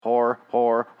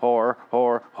whore, whore,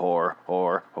 whore, whore,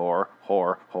 whore, whore,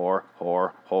 whore, whore,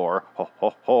 whore, whore,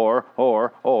 whore,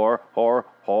 whore, whore, whore,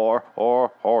 whore, whore,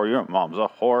 whore, your mom's a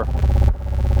whore.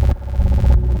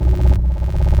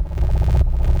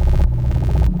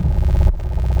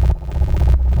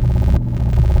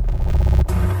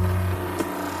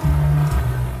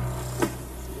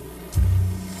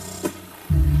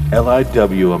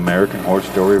 LIW American Horror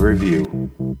Story Review.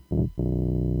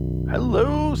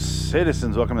 Hello,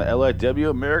 citizens. Welcome to LIW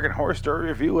American Horror Story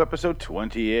Review, episode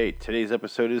 28. Today's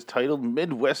episode is titled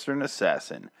Midwestern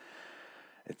Assassin.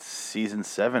 It's season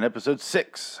 7, episode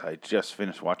 6. I just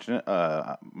finished watching it.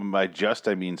 By just,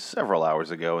 I mean several hours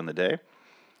ago in the day.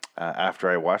 After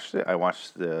I watched it, I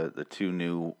watched the two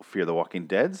new Fear the Walking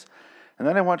Deads. And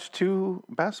then I watched 2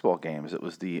 basketball games. It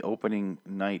was the opening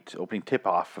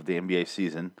tip-off of the NBA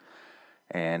season.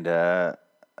 And,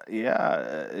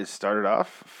 it started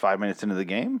off 5 minutes into the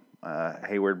game.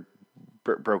 Hayward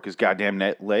broke his goddamn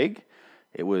leg.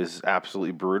 It was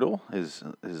absolutely brutal. His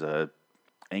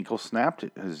ankle snapped.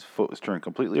 His foot was turned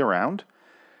completely around.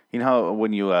 You know how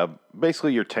when you,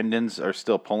 basically your tendons are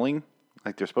still pulling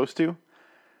like they're supposed to?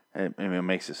 It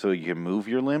makes it so you can move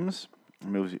your limbs.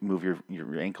 Move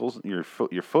your ankles, your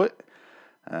foot.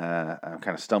 I'm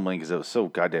kind of stumbling because it was so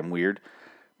goddamn weird.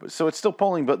 But so it's still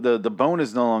pulling, but the bone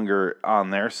is no longer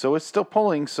on there, so it's still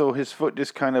pulling. So his foot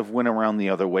just kind of went around the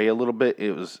other way a little bit.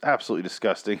 It was absolutely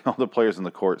disgusting. All the players in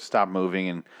the court stopped moving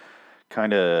and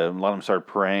kind of a lot of them started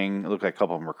praying. It looked like a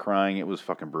couple of them were crying. It was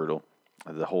fucking brutal.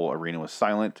 The whole arena was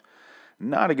silent.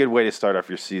 Not a good way to start off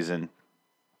your season.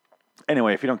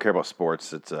 Anyway, if you don't care about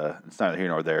sports, it's neither here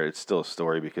nor there. It's still a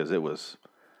story because it was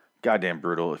goddamn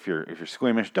brutal. If you're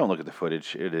squeamish, don't look at the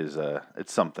footage.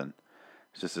 It's something.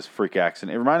 It's just this freak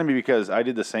accident. It reminded me because I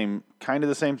did the same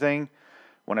thing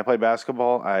when I played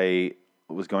basketball. I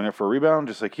was going up for a rebound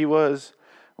just like he was,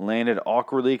 landed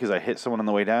awkwardly because I hit someone on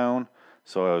the way down.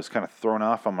 So I was kind of thrown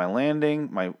off on my landing.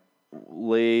 My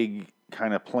leg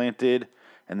kind of planted,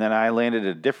 and then I landed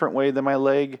a different way than my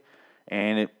leg.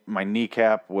 And my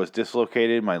kneecap was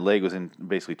dislocated. My leg was in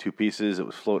basically 2 pieces. It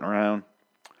was floating around.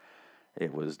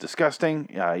 It was disgusting.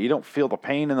 You don't feel the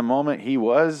pain in the moment. He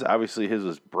was. Obviously, his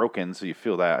was broken, so you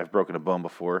feel that. I've broken a bone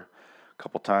before a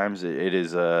couple times. It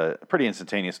is pretty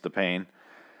instantaneous, the pain.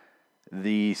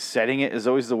 The setting it is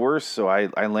always the worst, so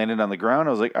I landed on the ground.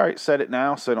 I was like, all right, set it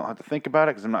now so I don't have to think about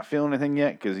it because I'm not feeling anything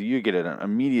yet because you get an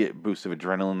immediate boost of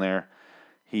adrenaline there.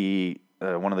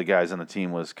 One of the guys on the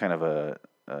team was kind of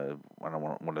I don't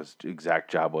know what his exact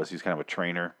job was. He's kind of a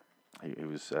trainer. He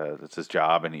was that's his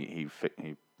job, and he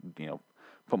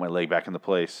put my leg back into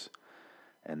place,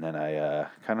 and then I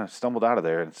kind of stumbled out of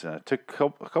there. And it took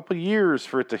a couple of years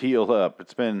for it to heal up.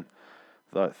 It's been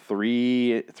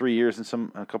 3 years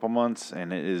and a couple months,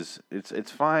 and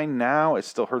it's fine now. It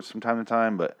still hurts from time to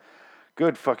time, but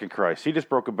good fucking Christ, he just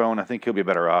broke a bone. I think he'll be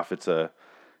better off. It's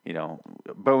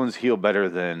bones heal better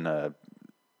than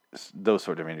those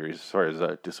sort of injuries, as far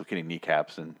as dislocating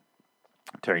kneecaps and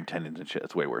tearing tendons and shit.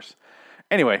 It's way worse.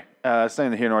 Anyway, it's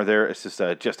neither here nor there. It's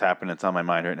just happened. It's on my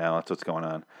mind right now. That's what's going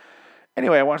on.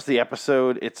 Anyway, I watched the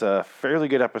episode. It's a fairly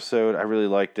good episode. I really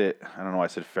liked it. I don't know why I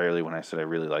said fairly when I said I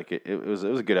really like it. It was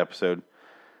a good episode.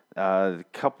 A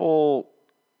couple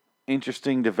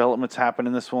interesting developments happened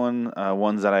in this one.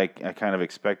 Ones that I kind of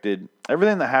expected.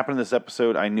 Everything that happened in this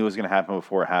episode, I knew was going to happen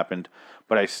before it happened,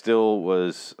 but I still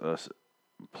was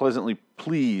pleasantly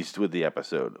pleased with the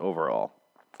episode overall.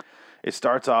 It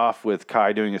starts off with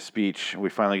Kai doing a speech. We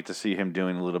finally get to see him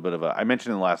doing a little bit of I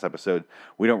mentioned in the last episode,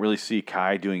 we don't really see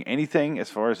Kai doing anything as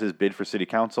far as his bid for city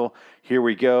council. Here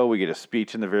we go. We get a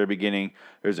speech in the very beginning.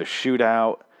 There's a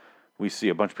shootout. We see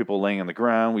a bunch of people laying on the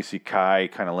ground. We see Kai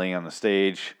kind of laying on the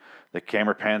stage. The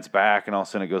camera pans back, and all of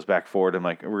a sudden it goes back forward. I'm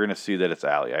like, we're going to see that it's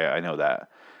Allie. I know that.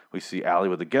 We see Allie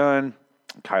with a gun.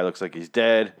 Kai looks like he's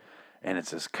dead. And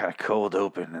it's this kind of cold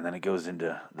open, and then it goes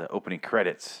into the opening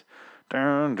credits.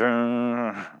 Dun,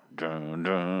 dun, dun,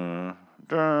 dun,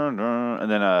 dun, dun.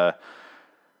 And then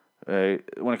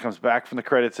when it comes back from the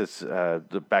credits, it's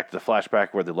back to the flashback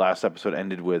where the last episode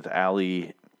ended with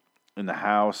Allie in the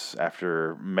house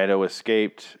after Meadow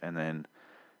escaped, and then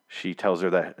she tells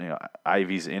her that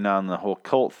Ivy's in on the whole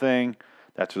cult thing.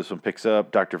 That's where this one picks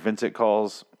up. Dr. Vincent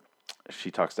calls.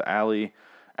 She talks to Allie.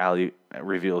 Allie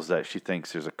reveals that she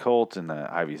thinks there's a cult and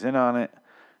that Ivy's in on it.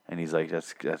 And he's like,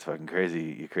 that's fucking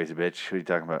crazy, you crazy bitch. What are you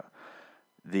talking about?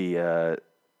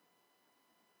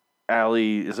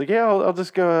 Allie is like, yeah, I'll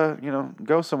just go,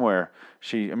 go somewhere.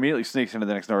 She immediately sneaks into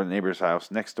the next door neighbor's house.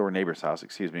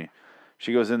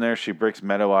 She goes in there. She breaks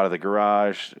Meadow out of the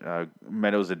garage.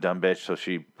 Meadow's a dumb bitch, so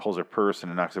she pulls her purse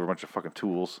and knocks over a bunch of fucking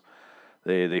tools.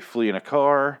 They flee in a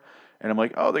car. And I'm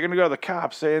like, oh, they're going to go to the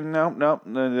cops. Saying, no.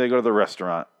 And then they go to the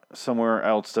restaurant. Somewhere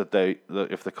else that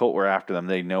if the cult were after them,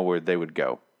 they know where they would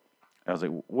go. I was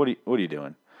like, what are you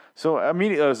doing? So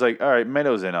immediately I was like, all right,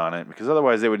 Meadow's in on it, because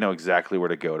otherwise they would know exactly where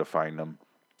to go to find them.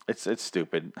 It's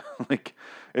stupid. Like,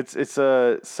 it's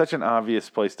such an obvious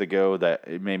place to go that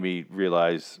it made me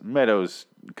realize Meadow's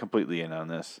completely in on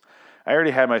this. I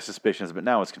already had my suspicions, but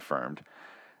now it's confirmed,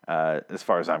 as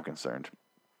far as I'm concerned.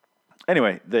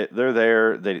 Anyway, they're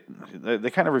there. They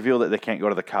kind of reveal that they can't go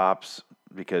to the cops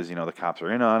because, the cops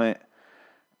are in on it.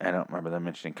 I don't remember them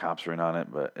mentioning cops are in on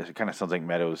it, but it kind of sounds like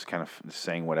Meadow's kind of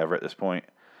saying whatever at this point.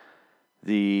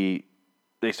 They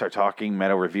start talking.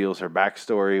 Meadow reveals her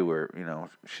backstory where,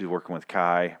 she's working with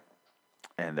Kai.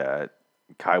 And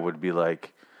Kai would be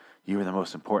like, you are the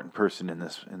most important person in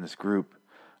this group.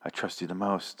 I trust you the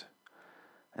most.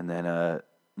 And then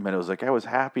Meadow's like, I was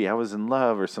happy. I was in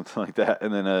love or something like that.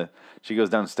 And then she goes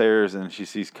downstairs and she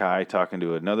sees Kai talking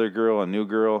to another girl, a new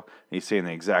girl. And he's saying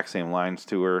the exact same lines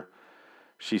to her.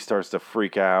 She starts to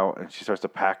freak out and she starts to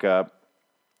pack up.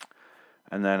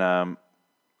 And then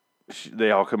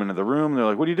they all come into the room. They're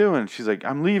like, what are you doing? She's like,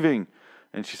 I'm leaving.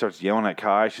 And she starts yelling at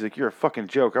Kai. She's like, you're a fucking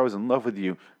joke. I was in love with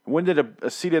you. When did a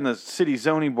seat in the city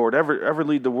zoning board ever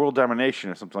lead to world domination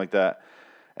or something like that?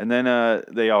 And then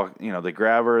they all, they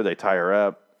grab her. They tie her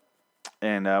up.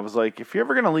 And I was like, if you're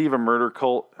ever going to leave a murder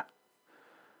cult,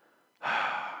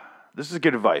 this is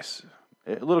good advice.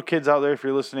 Little kids out there, if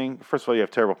you're listening, first of all, you have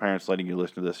terrible parents letting you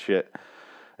listen to this shit.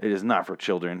 It is not for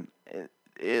children.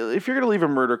 If you're going to leave a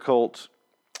murder cult,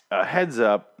 heads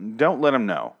up, don't let them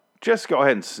know. Just go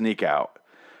ahead and sneak out.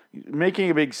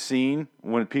 Making a big scene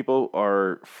when people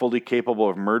are fully capable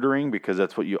of murdering, because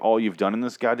that's what all you've done in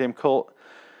this goddamn cult,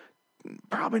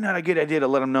 probably not a good idea to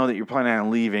let them know that you're planning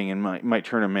on leaving and might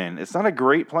turn them in. It's not a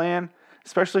great plan,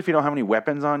 especially if you don't have any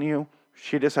weapons on you.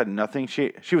 She just had nothing.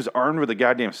 She was armed with a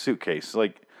goddamn suitcase.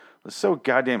 Like, it's so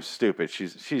goddamn stupid.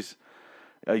 She's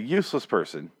a useless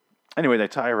person. Anyway, they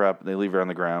tie her up. They leave her on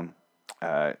the ground.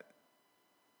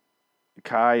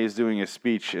 Kai is doing a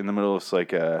speech in the middle of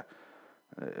like a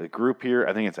group here.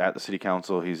 I think it's at the city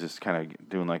council. He's just kind of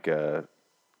doing like a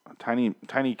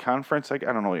tiny conference. I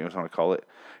don't know what you want to call it.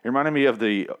 It reminded me of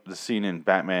the scene in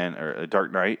Batman or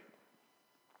Dark Knight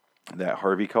that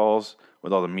Harvey calls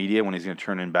with all the media when he's going to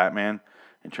turn in Batman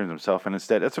and turns himself in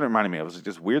instead. That's what it reminded me of. It was like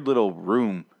this weird little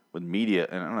room with media,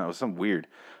 and I don't know, it was some weird,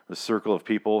 the circle of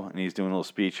people, and he's doing a little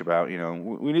speech about,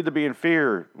 we need to be in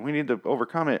fear. We need to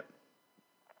overcome it.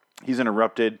 He's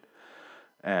interrupted,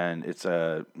 and it's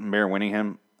Mare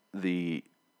Winningham, the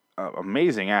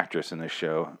amazing actress in this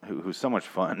show, who's so much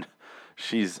fun.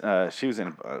 She was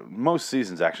in most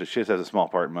seasons, actually. She just has a small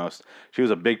part in most. She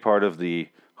was a big part of the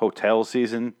hotel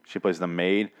season. She plays the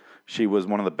maid. She was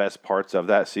one of the best parts of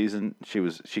that season.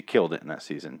 She killed it in that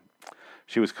season.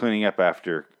 She was cleaning up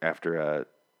after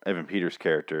Evan Peters'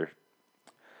 character,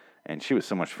 and she was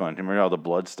so much fun. Do you remember all the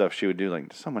blood stuff she would do?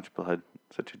 Like, so much blood,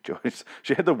 such a joy.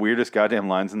 She had the weirdest goddamn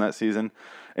lines in that season.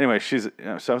 Anyway, so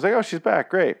I was like, oh, she's back,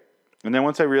 great. And then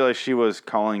once I realized she was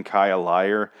calling Kai a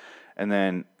liar, and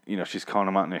then she's calling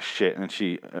him out in his shit, and then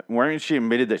she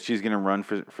admitted that she's going to run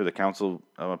for the council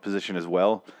position as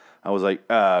well. I was like,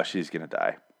 she's going to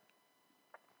die.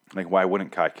 Like, why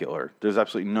wouldn't Kai kill her? There's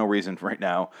absolutely no reason right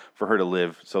now for her to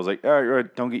live. So I was like, all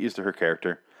right, don't get used to her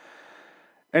character.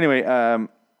 Anyway,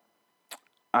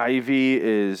 Ivy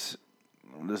this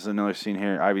is another scene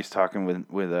here. Ivy's talking with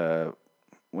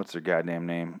what's their goddamn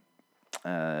name?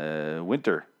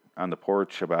 Winter on the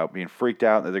porch about being freaked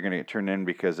out that they're going to get turned in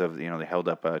because of, they held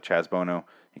up Chaz Bono.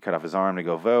 He cut off his arm to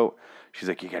go vote. She's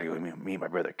like, you got to go meet my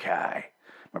brother Kai.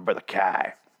 My brother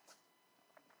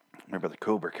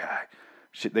Cobra Kai.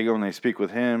 They go and they speak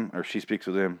with him, or she speaks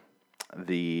with him.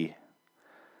 They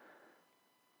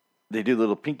do the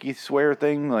little pinky swear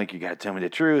thing, like, you got to tell me the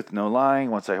truth, no lying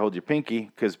once I hold your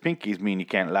pinky, because pinkies mean you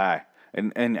can't lie.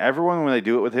 And everyone, when they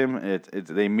do it with him,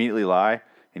 they immediately lie,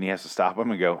 and he has to stop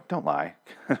them and go, don't lie.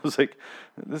 I was like,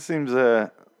 this seems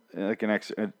like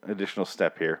an additional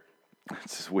step here.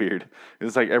 It's just weird.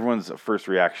 It's like everyone's first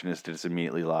reaction is to just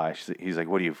immediately lie. He's like,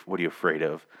 what are you afraid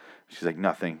of? She's like,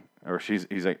 nothing. Or she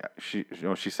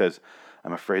says,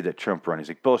 I'm afraid that Trump run. He's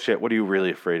like, bullshit, what are you really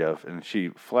afraid of? And she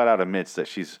flat out admits that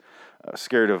she's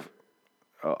scared of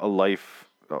a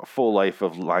full life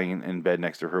of lying in bed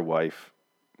next to her wife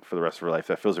for the rest of her life.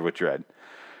 That fills her with dread.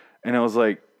 And I was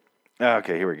like,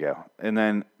 okay, here we go. And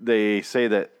then they say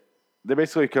that they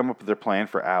basically come up with their plan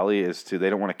for Allie is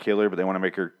they don't want to kill her, but they want to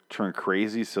make her turn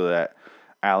crazy so that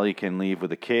Allie can leave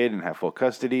with a kid and have full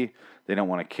custody. They don't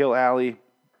want to kill Allie.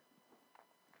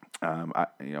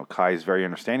 Kai's very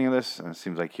understanding of this, and it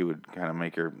seems like he would kind of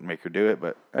make her do it,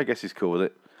 but I guess he's cool with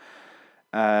it.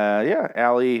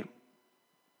 Allie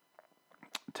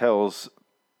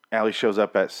shows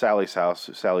up at Sally's house.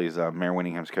 Sally's Mare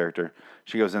Winningham's character.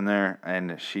 She goes in there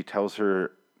and she tells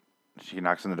her, she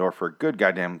knocks on the door for a good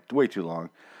goddamn way too long.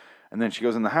 And then she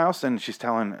goes in the house and she's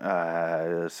telling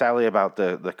Sally about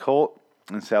the cult.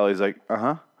 And Sally's like,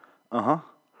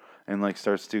 and like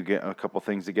starts to get a couple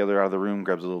things together out of the room,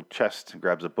 grabs a little chest,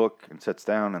 grabs a book, and sits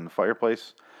down in the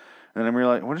fireplace. And then I'm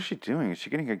like, what is she doing? Is she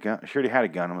getting a gun? She already had a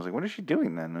gun. I was like, what is she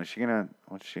doing then? Is she gonna?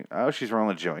 She's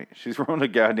rolling a joint. She's rolling a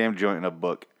goddamn joint in a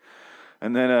book.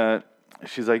 And then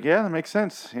she's like, yeah, that makes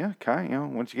sense. Yeah, Kai,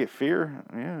 once you get fear,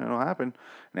 yeah, it'll happen.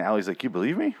 And Allie's like, you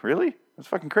believe me? Really? That's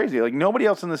fucking crazy. Like nobody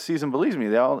else in this season believes me.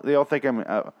 They all think I'm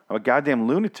a goddamn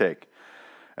lunatic.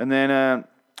 And then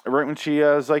right when she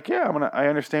was like, yeah, I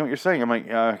understand what you're saying. I'm like,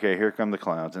 okay, here come the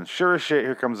clowns. And sure as shit,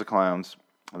 here comes the clowns.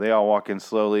 They all walk in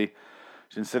slowly.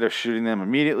 Instead of shooting them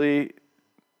immediately,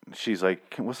 she's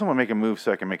like, will someone make a move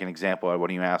so I can make an example out of one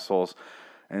of you assholes?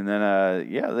 And then,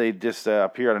 they just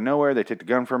appear out of nowhere. They take the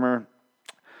gun from her.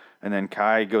 And then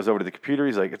Kai goes over to the computer.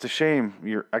 He's like, it's a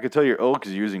shame. I could tell you're old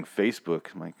because you're using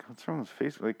Facebook. I'm like, what's wrong with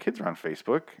Facebook? Like, kids are on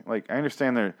Facebook. Like, I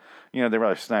understand they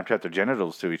rather Snapchat their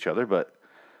genitals to each other, but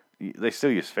they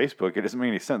still use Facebook. It doesn't make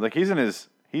any sense. Like,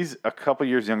 he's a couple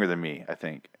years younger than me, I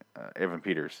think, Evan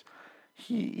Peters.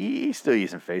 He's still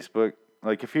using Facebook.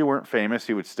 Like, if he weren't famous,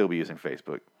 he would still be using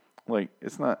Facebook. Like,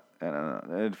 it's not, I don't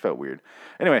know, it felt weird.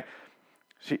 Anyway,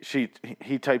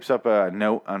 he types up a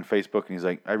note on Facebook, and he's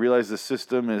like, I realize the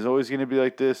system is always going to be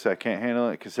like this. I can't handle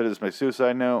it. Consider this my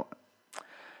suicide note.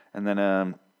 And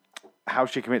then how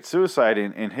she commits suicide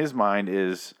in his mind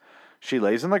is she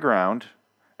lays on the ground,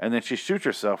 and then she shoots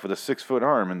herself with a 6-foot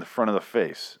arm in the front of the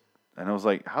face. And I was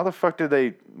like, how the fuck did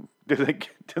they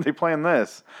plan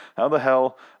this? How the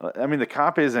hell? I mean, the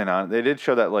cop is in on it. They did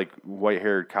show that like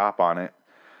white-haired cop on it.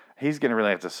 He's gonna really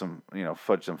have to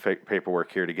fudge some fake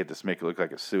paperwork here to get this, make it look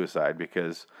like a suicide,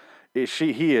 because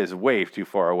he is way too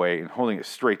far away and holding it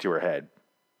straight to her head.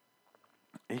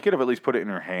 He could have at least put it in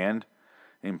her hand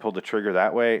and pulled the trigger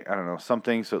that way. I don't know,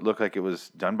 something so it looked like it was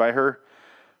done by her.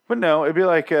 But no, it'd be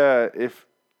like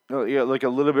like a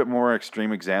little bit more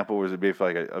extreme example was it'd be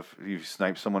if you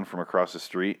snipe someone from across the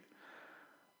street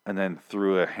and then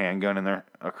threw a handgun in there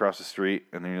across the street,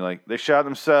 and then you're like, they shot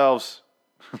themselves.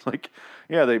 Like,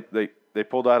 yeah, they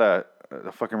pulled out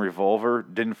a fucking revolver,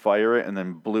 didn't fire it, and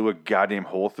then blew a goddamn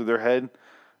hole through their head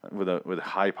with a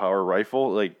high power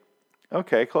rifle. Like,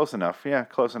 okay, close enough. Yeah,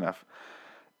 close enough.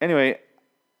 Anyway,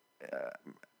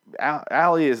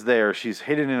 Allie is there. She's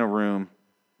hidden in a room.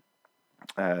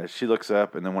 She looks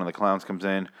up, and then one of the clowns comes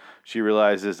in. She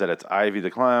realizes that it's Ivy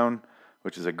the Clown,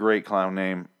 which is a great clown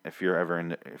name. If you're ever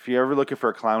looking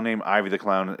for a clown name, Ivy the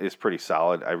Clown is pretty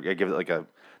solid. I give it like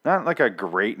not like a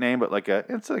great name, but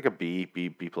it's like a B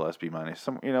plus, B minus.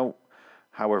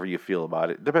 However you feel about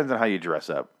it. Depends on how you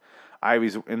dress up.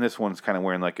 Ivy's in this one's kind of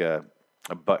wearing like a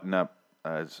button up,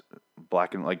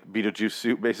 black and like Beetlejuice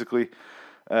suit basically.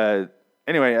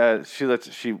 Anyway,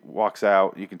 she walks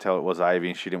out. You can tell it was Ivy,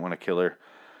 and she didn't want to kill her.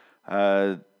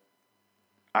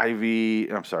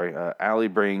 Allie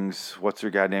brings, what's her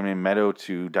goddamn name, Meadow,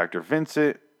 to Dr.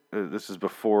 Vincent. This is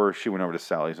before she went over to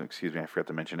Sally's. Excuse me, I forgot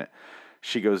to mention it.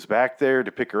 She goes back there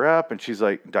to pick her up, and she's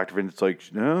like, Dr. Vincent's like,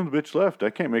 no, the bitch left. I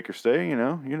can't make her stay, you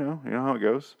know how it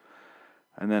goes.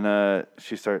 And then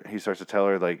he starts to tell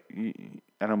her, like,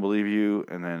 I don't believe you.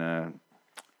 And then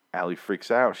Allie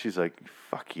freaks out. She's like,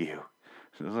 fuck you.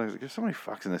 She's like, there's so many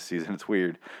fucks in this season. It's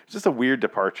weird. It's just a weird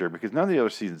departure because none of the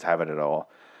other seasons have it at all.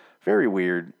 Very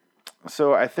weird.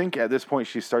 So I think at this point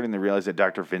she's starting to realize that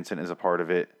Dr. Vincent is a part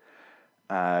of it.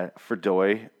 For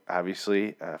Doi,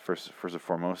 obviously, first and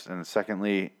foremost, and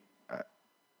secondly, I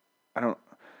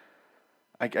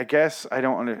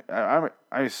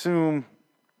assume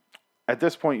at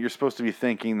this point you're supposed to be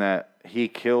thinking that he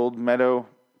killed Meadow.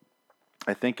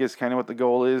 I think is kind of what the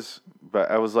goal is, but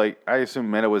I was like, I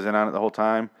assume Meadow was in on it the whole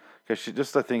time because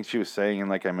just the things she was saying, and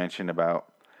like I mentioned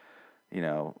about, they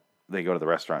go to the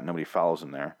restaurant, nobody follows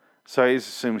them there, so I just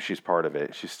assume she's part of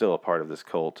it. She's still a part of this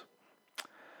cult.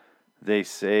 They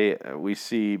say we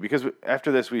see because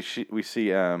after this we see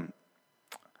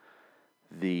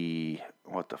the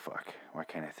what the fuck? Why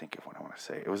can't I think of what I want to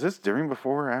say? Was this during,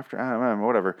 before, or after? I don't know.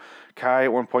 Whatever. Kai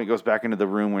at one point goes back into the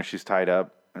room when she's tied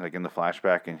up, like in the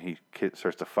flashback, and he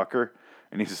starts to fuck her,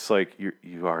 and he's just like,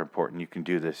 "You are important. You can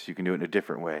do this. You can do it in a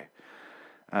different way."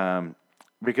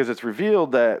 Because it's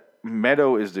revealed that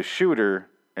Meadow is the shooter,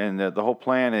 and the whole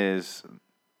plan is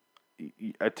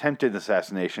attempted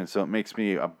assassination, so it makes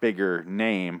me a bigger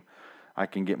name I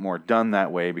can get more done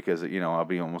that way because, I'll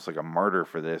be almost like a martyr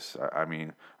for this. I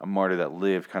mean, a martyr that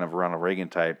lived, kind of Ronald Reagan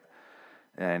type.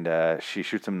 And she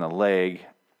shoots him in the leg.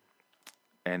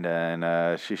 And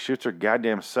then she shoots her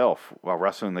goddamn self while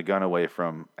wrestling the gun away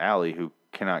from Allie, who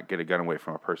cannot get a gun away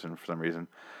from a person for some reason.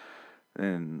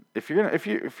 And if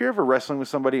you're ever wrestling with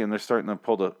somebody and they're starting to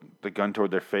pull the gun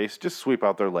toward their face, just sweep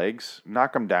out their legs,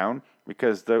 knock them down,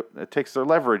 because it takes their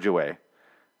leverage away.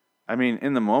 I mean,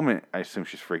 in the moment, I assume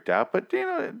she's freaked out, but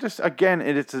just again,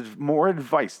 it's more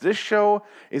advice. This show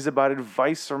is about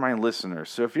advice for my listeners.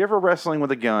 So if you're ever wrestling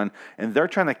with a gun and they're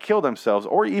trying to kill themselves,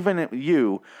 or even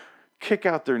you, kick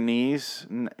out their knees,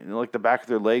 like the back of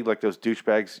their leg, like those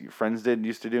douchebags your friends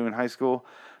used to do in high school.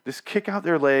 Just kick out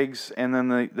their legs, and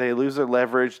then they lose their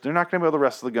leverage. They're not going to be able to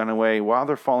wrestle the gun away. While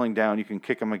they're falling down, you can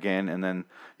kick them again, and then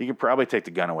you can probably take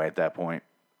the gun away at that point.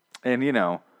 And,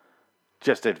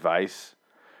 just advice.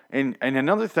 And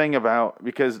another thing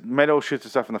because Meadow shoots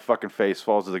herself in the fucking face,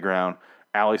 falls to the ground.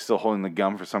 Allie's still holding the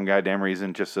gun for some goddamn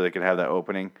reason, just so they could have that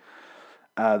opening.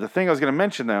 The thing I was going to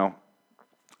mention, though,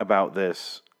 about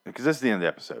this, because this is the end of the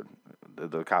episode.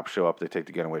 The cops show up, they take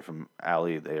the gun away from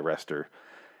Allie, they arrest her.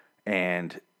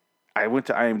 And I went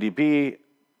to IMDb.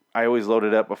 I always load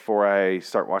it up before I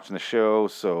start watching the show.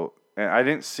 And I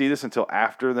didn't see this until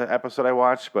after the episode I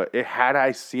watched, but had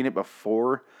I seen it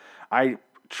before, I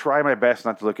try my best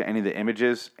not to look at any of the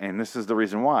images, and this is the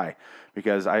reason why.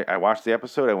 Because I watched the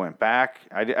episode, I went back,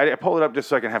 I pulled it up just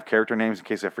so I can have character names in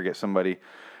case I forget somebody.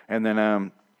 And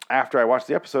then after I watched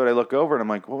the episode, I look over and I'm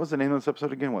like, what was the name of this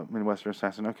episode again? What, Midwestern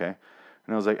Assassin? Okay.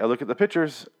 And I was like, I look at the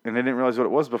pictures, and I didn't realize what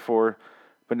it was before,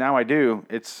 but now I do.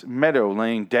 It's Meadow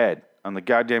laying dead on the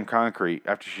goddamn concrete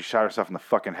after she shot herself in the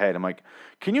fucking head. I'm like,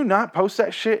 can you not post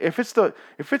that shit? If it's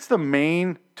the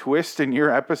main twist in your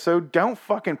episode, don't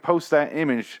fucking post that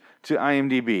image to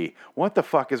IMDb. What the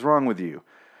fuck is wrong with you?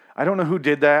 I don't know who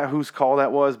did that, whose call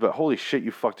that was, but holy shit,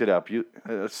 you fucked it up.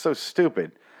 It's so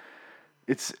stupid.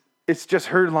 It's just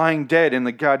her lying dead in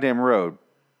the goddamn road.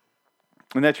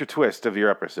 And that's your twist of your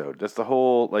episode. That's the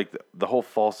whole, the whole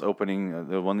false opening,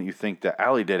 the one that you think that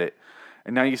Allie did it.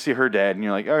 And now you see her dead, and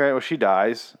you're like, all right, well, she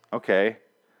dies. Okay.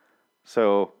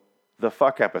 So, the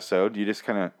fuck episode, you just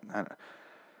kind of,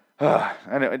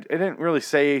 it didn't really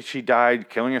say she died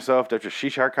killing herself after she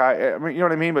shot Kai. I mean, you know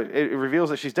what I mean? But it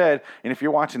reveals that she's dead. And if you're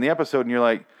watching the episode and you're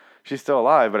like, she's still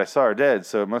alive, but I saw her dead,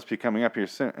 so it must be coming up here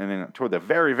soon. And then toward the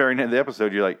very, very end of the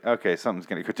episode, you're like, okay, something's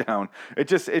going to go down.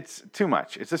 It's too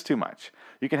much. It's just too much.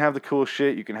 You can have the cool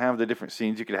shit. You can have the different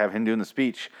scenes. You could have him doing the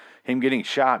speech, him getting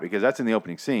shot, because that's in the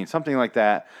opening scene. Something like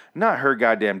that. Not her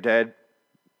goddamn dead.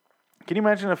 Can you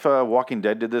imagine if Walking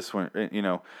Dead did this when,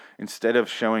 instead of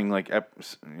showing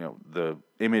the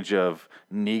image of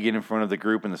Negan in front of the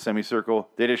group in the semicircle,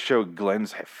 they just show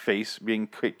Glenn's face being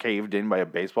caved in by a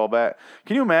baseball bat?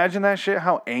 Can you imagine that shit?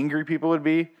 How angry people would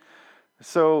be?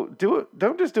 So do it.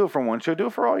 Don't just do it for one show. Do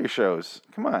it for all your shows.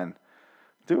 Come on.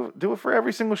 Do it for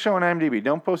every single show on IMDb.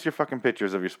 Don't post your fucking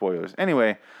pictures of your spoilers.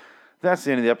 Anyway, that's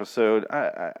the end of the episode.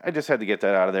 I just had to get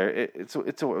that out of there. It's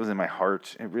what was in my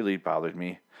heart. It really bothered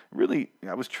me. Really,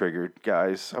 I was triggered,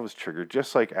 guys. I was triggered,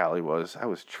 just like Allie was. I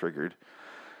was triggered.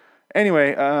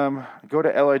 Anyway, go to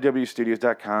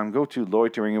liwstudios.com. Go to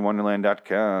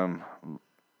loiteringinwonderland.com.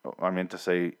 I meant to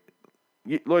say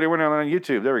Loitering Wonderland on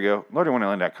YouTube. There we go.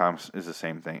 Loiteringinwonderland.com is the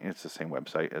same thing. It's the same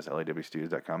website as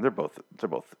liwstudios.com. They're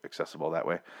both accessible that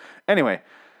way. Anyway,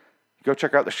 go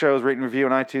check out the shows, rate and review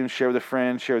on iTunes, share with a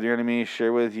friend, share with your enemy,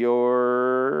 share with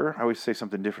your... I always say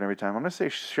something different every time. I'm going to say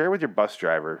share with your bus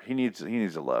driver. He needs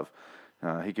the love.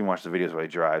 He can watch the videos while he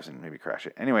drives and maybe crash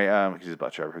it. Anyway, he's a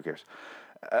bus driver. Who cares?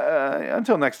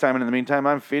 Until next time, and in the meantime,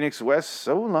 I'm Phoenix West.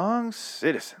 So long,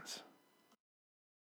 citizens.